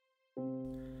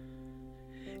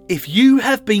If you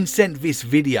have been sent this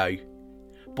video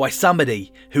by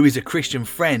somebody who is a Christian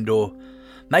friend, or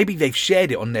maybe they've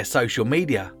shared it on their social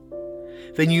media,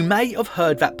 then you may have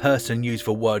heard that person use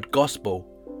the word gospel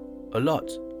a lot.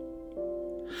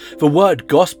 The word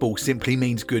gospel simply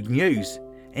means good news,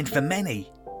 and for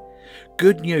many,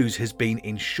 good news has been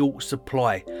in short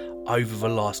supply over the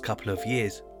last couple of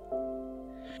years.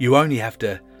 You only have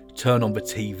to turn on the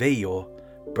TV or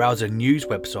browse a news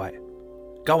website,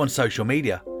 go on social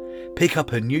media, pick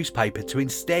up a newspaper to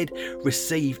instead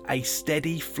receive a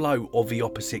steady flow of the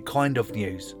opposite kind of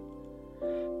news.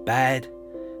 Bad,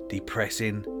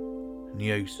 depressing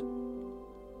news.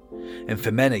 And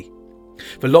for many,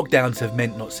 the lockdowns have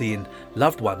meant not seeing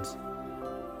loved ones.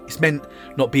 It's meant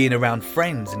not being around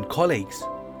friends and colleagues.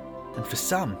 And for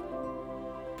some,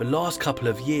 the last couple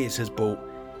of years has brought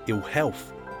ill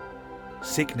health,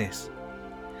 sickness,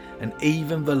 and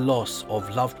even the loss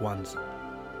of loved ones.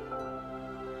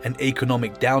 An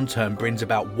economic downturn brings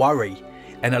about worry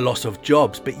and a loss of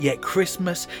jobs, but yet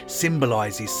Christmas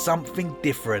symbolises something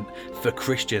different for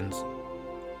Christians.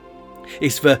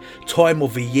 It's the time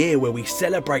of the year where we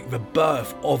celebrate the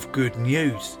birth of good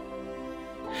news,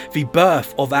 the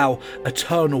birth of our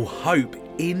eternal hope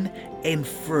in and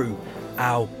through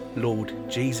our Lord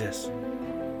Jesus.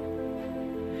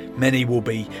 Many will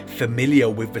be familiar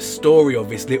with the story of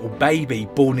this little baby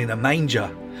born in a manger,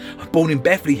 born in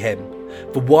Bethlehem,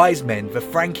 the wise men, the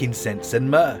frankincense and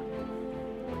myrrh.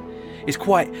 It's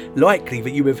quite likely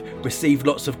that you have received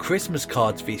lots of Christmas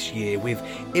cards this year with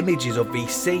images of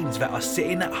these scenes that are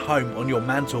sitting at home on your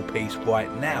mantelpiece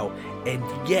right now, and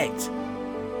yet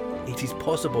it is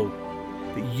possible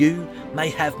that you may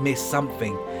have missed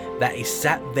something that is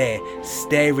sat there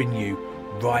staring you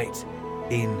right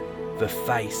in the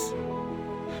face.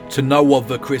 To know of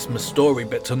the Christmas story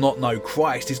but to not know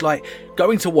Christ is like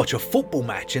going to watch a football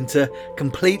match and to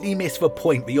completely miss the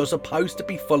point that you're supposed to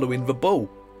be following the ball.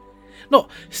 Not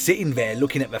sitting there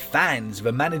looking at the fans,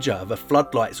 the manager, the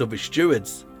floodlights or the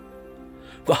stewards.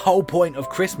 The whole point of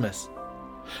Christmas,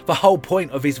 the whole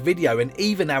point of this video and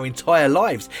even our entire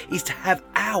lives is to have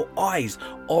our eyes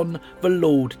on the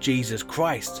Lord Jesus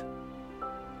Christ.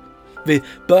 The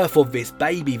birth of this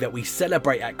baby that we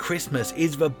celebrate at Christmas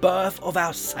is the birth of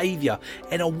our Saviour,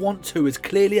 and I want to, as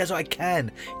clearly as I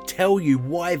can, tell you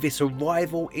why this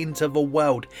arrival into the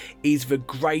world is the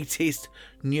greatest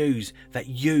news that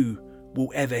you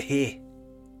will ever hear.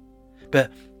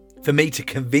 But for me to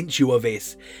convince you of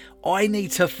this, I need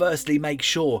to firstly make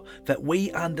sure that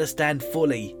we understand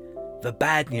fully the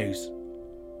bad news.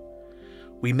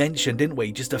 We mentioned, didn't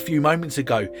we, just a few moments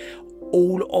ago,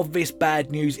 all of this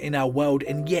bad news in our world,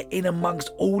 and yet in amongst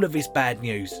all of this bad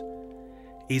news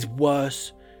is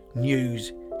worse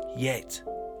news yet.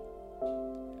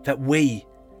 That we,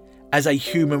 as a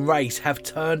human race, have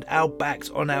turned our backs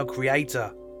on our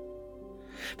Creator.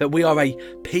 That we are a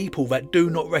people that do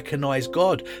not recognise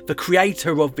God, the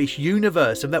Creator of this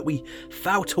universe, and that we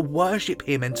fail to worship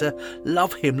Him and to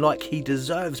love Him like He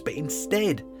deserves, but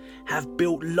instead have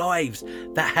built lives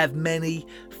that have many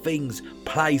things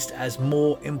placed as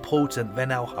more important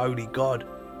than our holy God.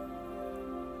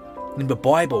 In the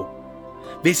Bible,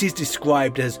 this is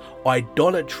described as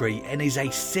idolatry and is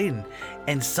a sin,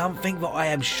 and something that I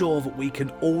am sure that we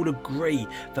can all agree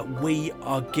that we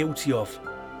are guilty of.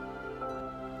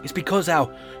 It's because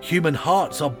our human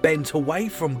hearts are bent away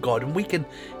from God, and we can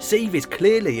see this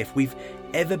clearly if we've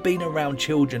ever been around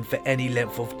children for any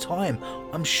length of time.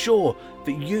 I'm sure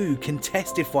that you can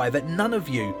testify that none of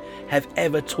you have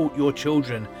ever taught your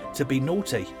children to be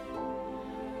naughty.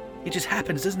 It just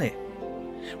happens, doesn't it?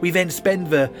 We then spend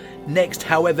the next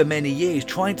however many years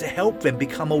trying to help them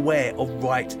become aware of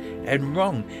right and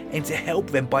wrong, and to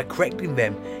help them by correcting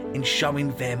them and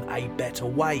showing them a better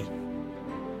way.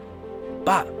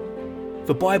 But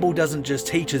the Bible doesn't just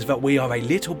teach us that we are a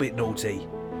little bit naughty,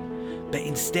 but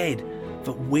instead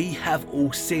that we have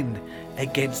all sinned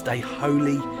against a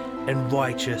holy and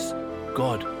righteous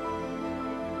God.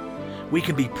 We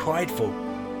can be prideful.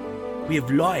 We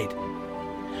have lied.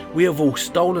 We have all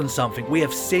stolen something. We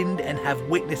have sinned and have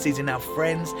witnesses in our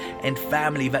friends and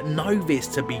family that know this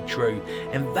to be true.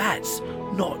 And that's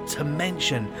not to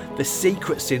mention the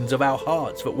secret sins of our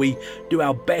hearts that we do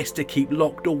our best to keep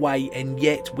locked away, and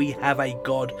yet we have a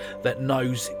God that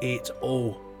knows it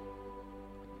all.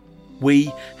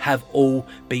 We have all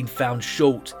been found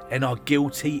short and are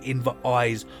guilty in the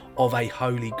eyes of a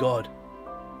holy God.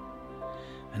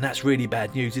 And that's really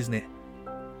bad news, isn't it?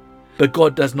 But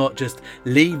God does not just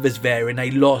leave us there in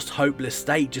a lost, hopeless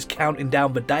state, just counting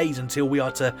down the days until we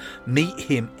are to meet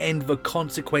Him and the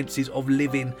consequences of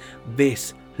living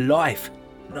this life.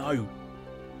 No.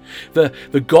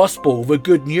 The gospel, the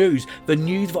good news, the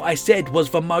news that I said was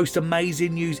the most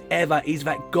amazing news ever, is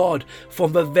that God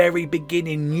from the very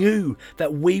beginning knew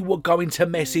that we were going to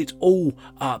mess it all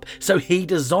up. So he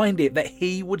designed it that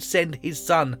he would send his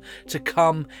son to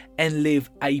come and live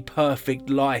a perfect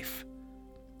life.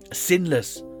 A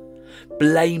sinless,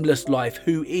 blameless life.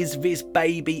 Who is this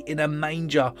baby in a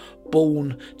manger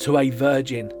born to a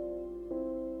virgin?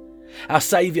 Our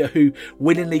Saviour, who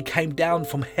willingly came down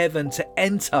from heaven to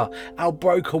enter our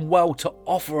broken world to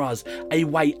offer us a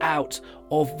way out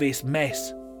of this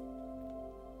mess.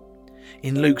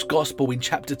 In Luke's Gospel, in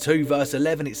chapter 2 verse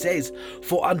 11, it says,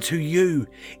 "For unto you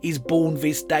is born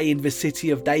this day in the city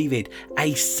of David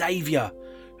a Saviour,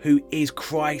 who is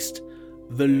Christ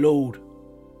the Lord."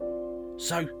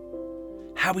 So,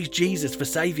 how is Jesus the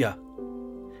Saviour?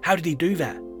 How did he do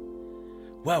that?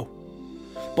 Well,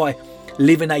 by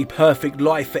living a perfect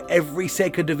life for every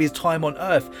second of his time on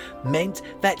earth meant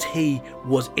that he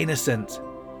was innocent.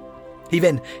 He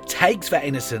then takes that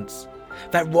innocence,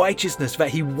 that righteousness that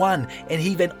he won, and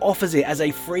he then offers it as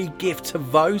a free gift to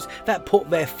those that put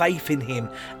their faith in him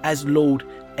as Lord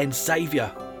and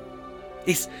Saviour.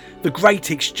 It's the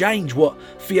great exchange, what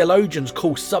theologians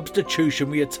call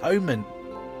substitutionary atonement.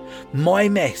 My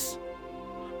mess,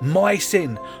 my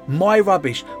sin, my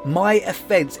rubbish, my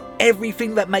offence,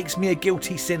 everything that makes me a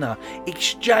guilty sinner,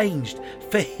 exchanged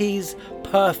for his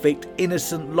perfect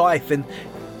innocent life. And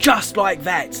just like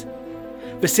that,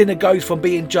 the sinner goes from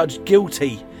being judged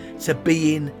guilty to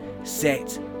being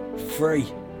set free.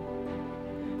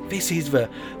 This is the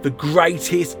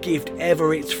greatest gift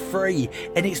ever. It's free,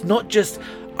 and it's not just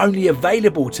only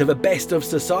available to the best of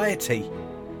society.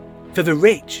 For the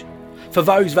rich, for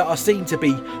those that are seen to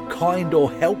be kind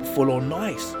or helpful or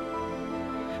nice.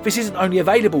 This isn't only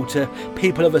available to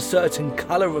people of a certain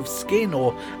colour of skin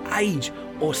or age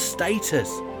or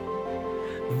status.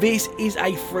 This is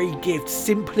a free gift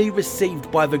simply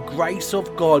received by the grace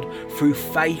of God through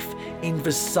faith in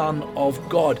the Son of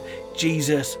God,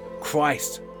 Jesus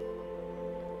Christ.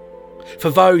 For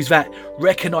those that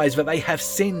recognise that they have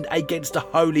sinned against a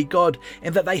holy God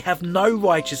and that they have no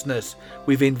righteousness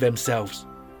within themselves.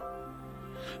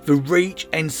 The reach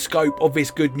and scope of this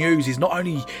good news is not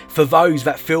only for those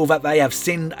that feel that they have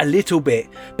sinned a little bit,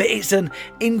 but it's an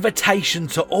invitation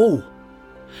to all.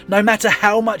 No matter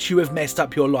how much you have messed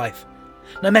up your life,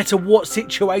 no matter what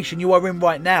situation you are in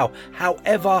right now,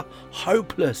 however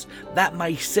hopeless that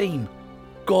may seem,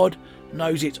 God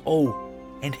knows it all,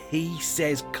 and he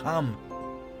says, "Come."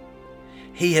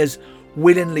 He has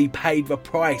willingly paid the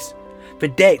price, the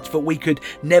debt that we could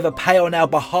never pay on our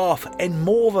behalf, and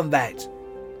more than that.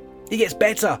 It gets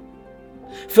better.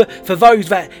 For those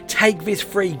that take this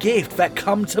free gift, that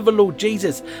come to the Lord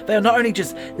Jesus, they are not only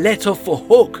just let off the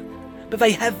hook, but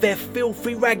they have their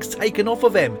filthy rags taken off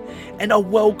of them and are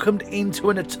welcomed into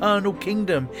an eternal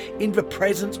kingdom in the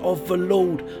presence of the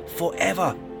Lord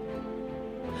forever.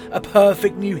 A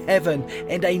perfect new heaven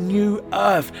and a new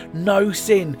earth, no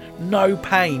sin, no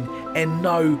pain, and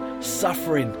no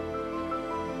suffering.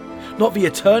 Not the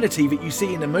eternity that you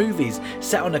see in the movies,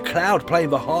 sat on a cloud playing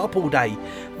the harp all day.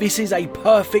 This is a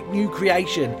perfect new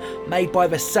creation made by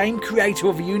the same creator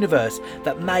of the universe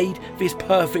that made this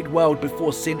perfect world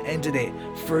before sin entered it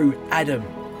through Adam.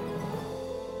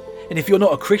 And if you're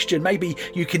not a Christian, maybe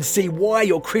you can see why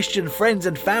your Christian friends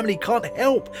and family can't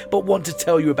help but want to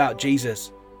tell you about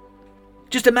Jesus.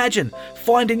 Just imagine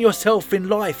finding yourself in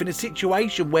life in a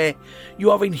situation where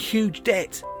you are in huge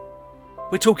debt.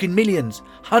 We're talking millions,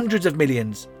 hundreds of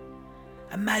millions.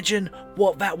 Imagine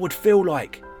what that would feel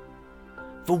like.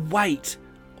 The weight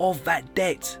of that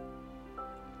debt.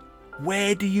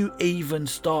 Where do you even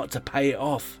start to pay it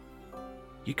off?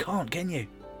 You can't, can you?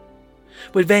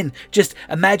 But then just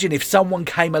imagine if someone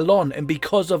came along and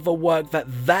because of the work that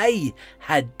they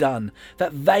had done,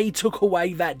 that they took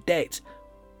away that debt,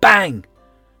 bang,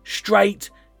 straight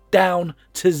down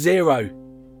to zero.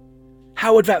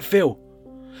 How would that feel?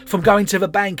 From going to the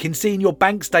bank and seeing your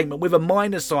bank statement with a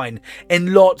minus sign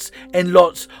and lots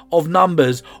of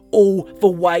numbers all the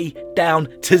way down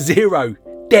to zero,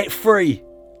 debt free.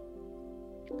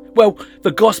 Well,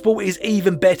 the gospel is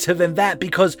even better than that,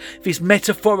 because this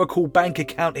metaphorical bank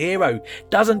account hero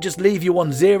doesn't just leave you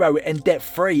on zero and debt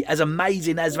free, as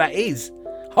amazing as that is.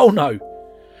 Oh no.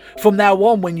 From now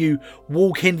on, when you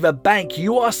walk in the bank,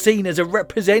 you are seen as a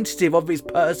representative of this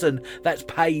person that's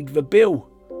paid the bill.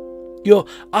 You're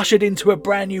ushered into a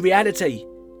brand new reality.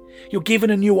 You're given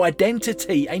a new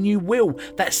identity, a new will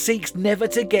that seeks never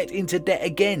to get into debt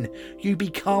again. You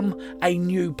become a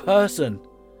new person.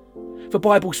 The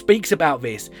Bible speaks about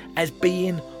this as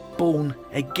being born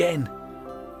again.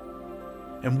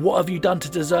 And what have you done to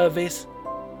deserve this?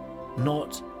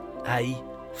 Not a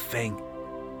thing.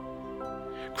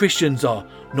 Christians are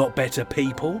not better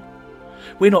people.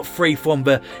 We're not free from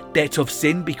the debt of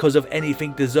sin because of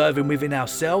anything deserving within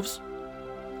ourselves.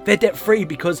 They're debt free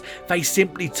because they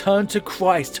simply turn to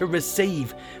Christ to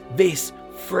receive this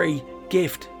free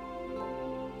gift.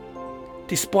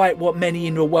 Despite what many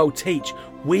in the world teach,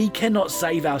 we cannot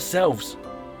save ourselves.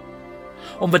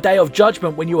 On the day of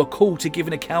judgment, when you are called to give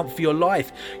an account for your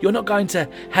life, you're not going to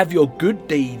have your good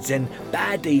deeds and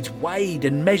bad deeds weighed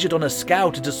and measured on a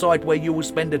scale to decide where you will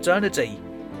spend eternity.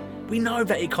 We know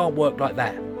that it can't work like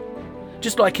that.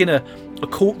 Just like in a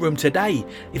courtroom today,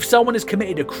 if someone has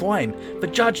committed a crime, the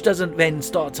judge doesn't then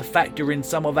start to factor in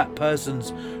some of that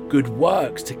person's good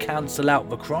works to cancel out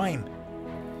the crime.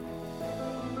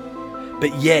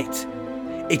 But yet,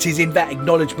 it is in that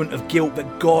acknowledgement of guilt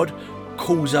that God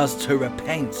calls us to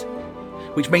repent,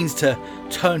 which means to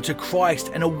turn to Christ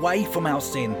and away from our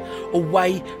sin,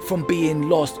 away from being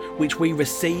lost, which we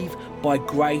receive by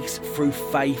grace through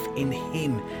faith in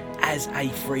Him as a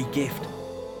free gift.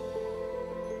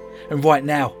 And right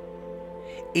now,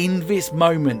 in this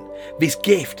moment, this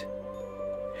gift,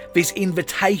 this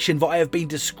invitation that I have been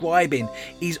describing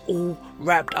is all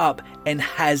wrapped up and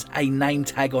has a name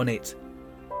tag on it.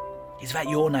 Is that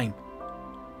your name?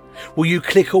 Will you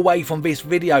click away from this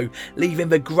video, leaving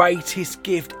the greatest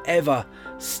gift ever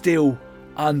still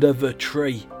under the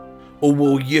tree? Or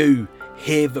will you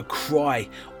hear the cry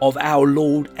of our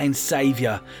Lord and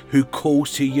Saviour who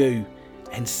calls to you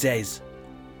and says,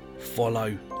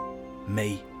 "Follow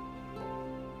me"?